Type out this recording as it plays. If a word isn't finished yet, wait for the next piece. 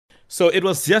So it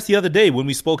was just the other day when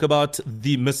we spoke about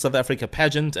the Miss South Africa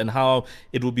pageant and how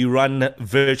it will be run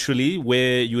virtually,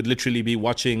 where you would literally be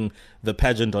watching the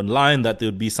pageant online, that there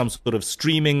would be some sort of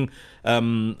streaming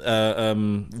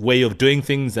way of doing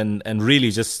things and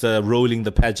really just rolling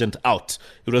the pageant out.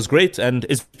 It was great and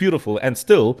it's beautiful. And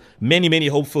still, many, many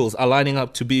hopefuls are lining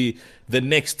up to be the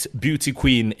next beauty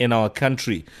queen in our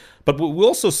country. But what we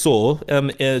also saw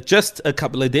just a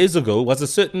couple of days ago was a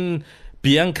certain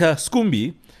Bianca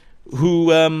Schoombee, who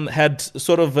had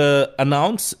sort of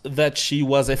announced that she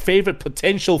was a favorite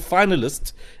potential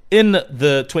finalist in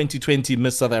the 2020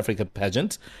 Miss South Africa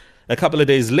pageant. A couple of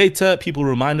days later, people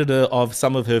reminded her of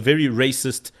some of her very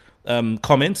racist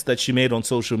comments that she made on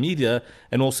social media,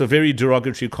 and also very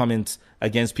derogatory comments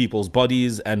against people's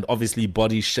bodies and obviously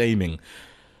body shaming.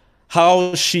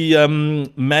 How she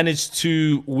managed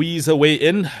to wheeze her way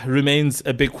in remains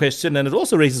a big question, and it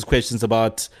also raises questions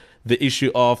about the issue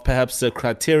of perhaps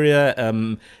criteria,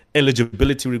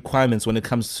 eligibility requirements when it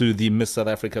comes to the Miss South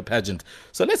Africa pageant.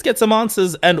 So let's get some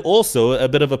answers and also a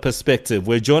bit of a perspective.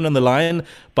 We're joined on the line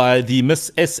by the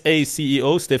Miss SA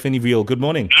CEO, Stephanie Weil. Good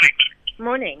morning.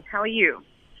 Morning. How are you?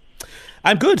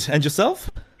 I'm good. And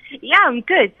yourself? Yeah, I'm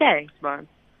good. Thanks, man.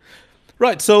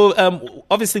 Right. So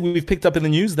obviously we've picked up in the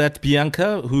news that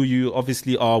Bianca, who you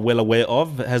obviously are well aware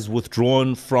of, has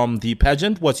withdrawn from the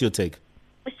pageant. What's your take?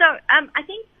 So I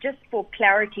think just for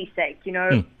clarity's sake,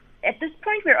 at this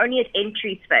point we're only at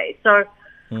entry phase. So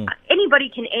anybody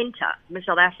can enter Miss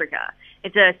South Africa.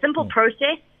 It's a simple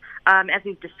process. As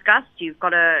we've discussed, you've got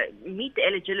to meet the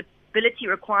eligibility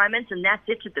requirements, and that's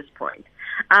it at this point.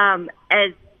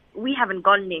 As we haven't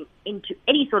gone into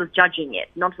any sort of judging yet,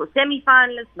 not for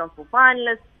semi-finalists, not for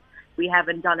finalists. We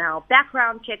haven't done our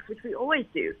background checks, which we always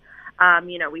do.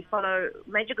 We follow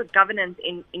major good governance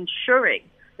in ensuring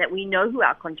that we know who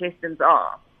our contestants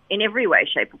are in every way,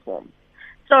 shape, or form.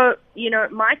 So,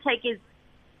 my take is,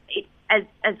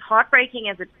 as heartbreaking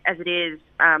as it is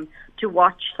to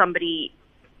watch somebody,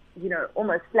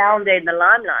 almost flounder in the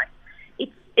limelight,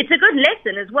 it's a good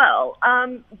lesson as well,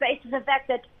 based on the fact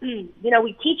that,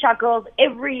 we teach our girls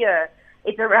every year.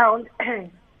 It's around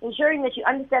ensuring that you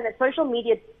understand that social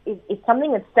media is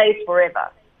something that stays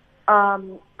forever.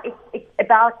 It's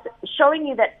about showing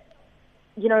you that,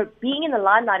 being in the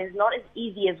limelight is not as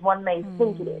easy as one may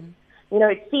think it is.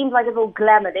 It seems like it's all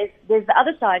glamour. There's the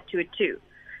other side to it too.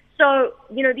 So,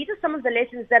 these are some of the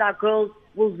lessons that our girls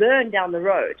will learn down the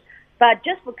road. But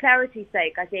just for clarity's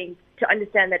sake, I think to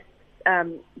understand that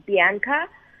Bianca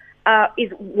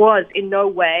was in no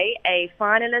way a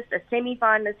finalist, a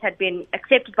semi-finalist, had been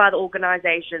accepted by the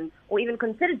organization or even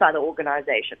considered by the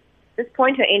organization. At this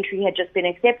point, her entry had just been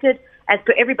accepted as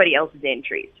per everybody else's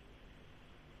entries.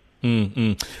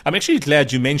 I'm actually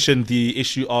glad you mentioned the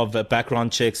issue of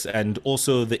background checks and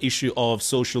also the issue of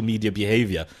social media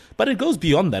behavior. But it goes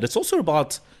beyond that. It's also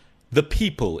about the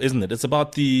people, isn't it? It's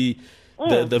about the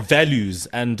values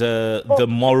and the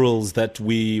morals that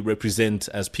we represent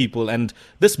as people. And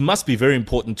this must be very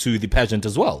important to the pageant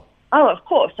as well. Oh, of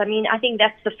course. I mean, I think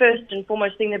that's the first and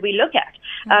foremost thing that we look at,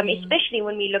 especially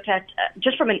when we look at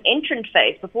just from an entrant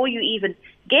phase, before you even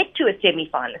get to a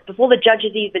semi-finalist, before the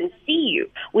judges even see you.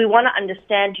 We want to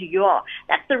understand who you are.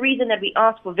 That's the reason that we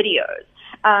ask for videos.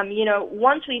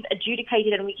 Once we've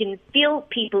adjudicated and we can feel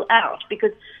people out,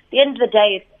 because at the end of the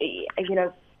day,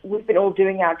 we've been all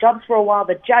doing our jobs for a while.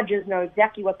 The judges know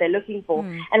exactly what they're looking for,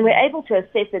 and we're able to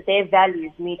assess that their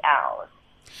values meet ours.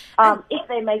 If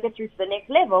they make it through to the next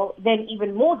level, then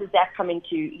even more does that come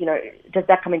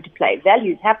into play.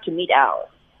 Values have to meet ours.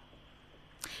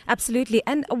 Absolutely.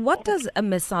 And what does a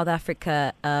Miss South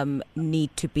Africa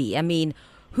need to be? I mean,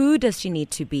 who does she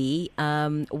need to be?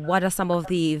 What are some of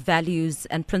the values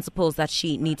and principles that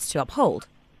she needs to uphold?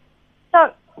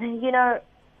 So,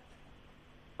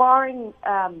 barring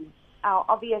our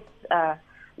obvious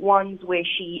ones where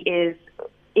she is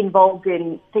involved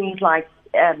in things like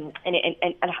and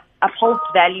upholds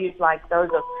values like those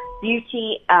of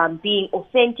beauty, being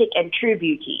authentic and true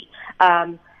beauty,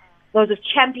 those of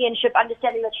championship,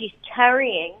 understanding that she's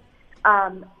carrying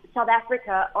South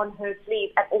Africa on her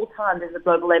sleeve at all times as a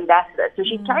global ambassador. So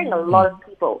she's carrying a lot of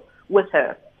people with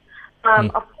her.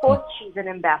 Of course, she's an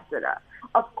ambassador.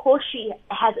 Of course, she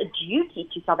has a duty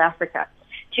to South Africa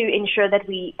to ensure that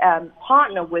we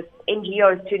partner with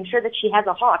NGOs to ensure that she has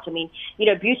a heart. I mean,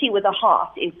 beauty with a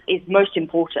heart is most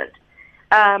important.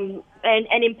 And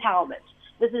empowerment.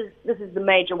 This is the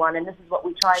major one, and this is what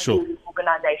we try to do in this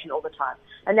organization all the time.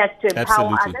 And that's to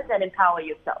empower others and empower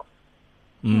yourself.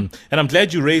 And I'm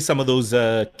glad you raised some of those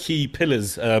key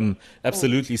pillars.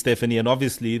 Absolutely, Stephanie. And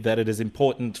obviously that it is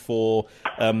important for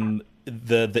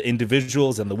the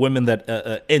individuals and the women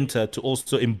that enter to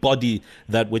also embody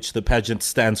that which the pageant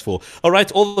stands for. All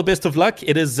right, all the best of luck.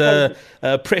 It is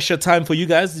pressure time for you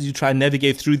guys as you try and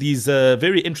navigate through these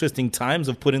very interesting times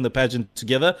of putting the pageant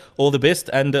together. All the best,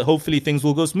 and hopefully things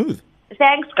will go smooth.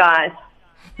 Thanks, guys.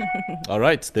 All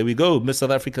right, there we go. Miss South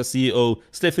Africa CEO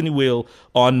Stephanie Weil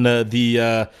on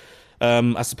the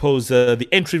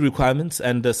entry requirements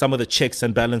and some of the checks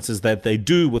and balances that they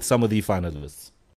do with some of the finalists.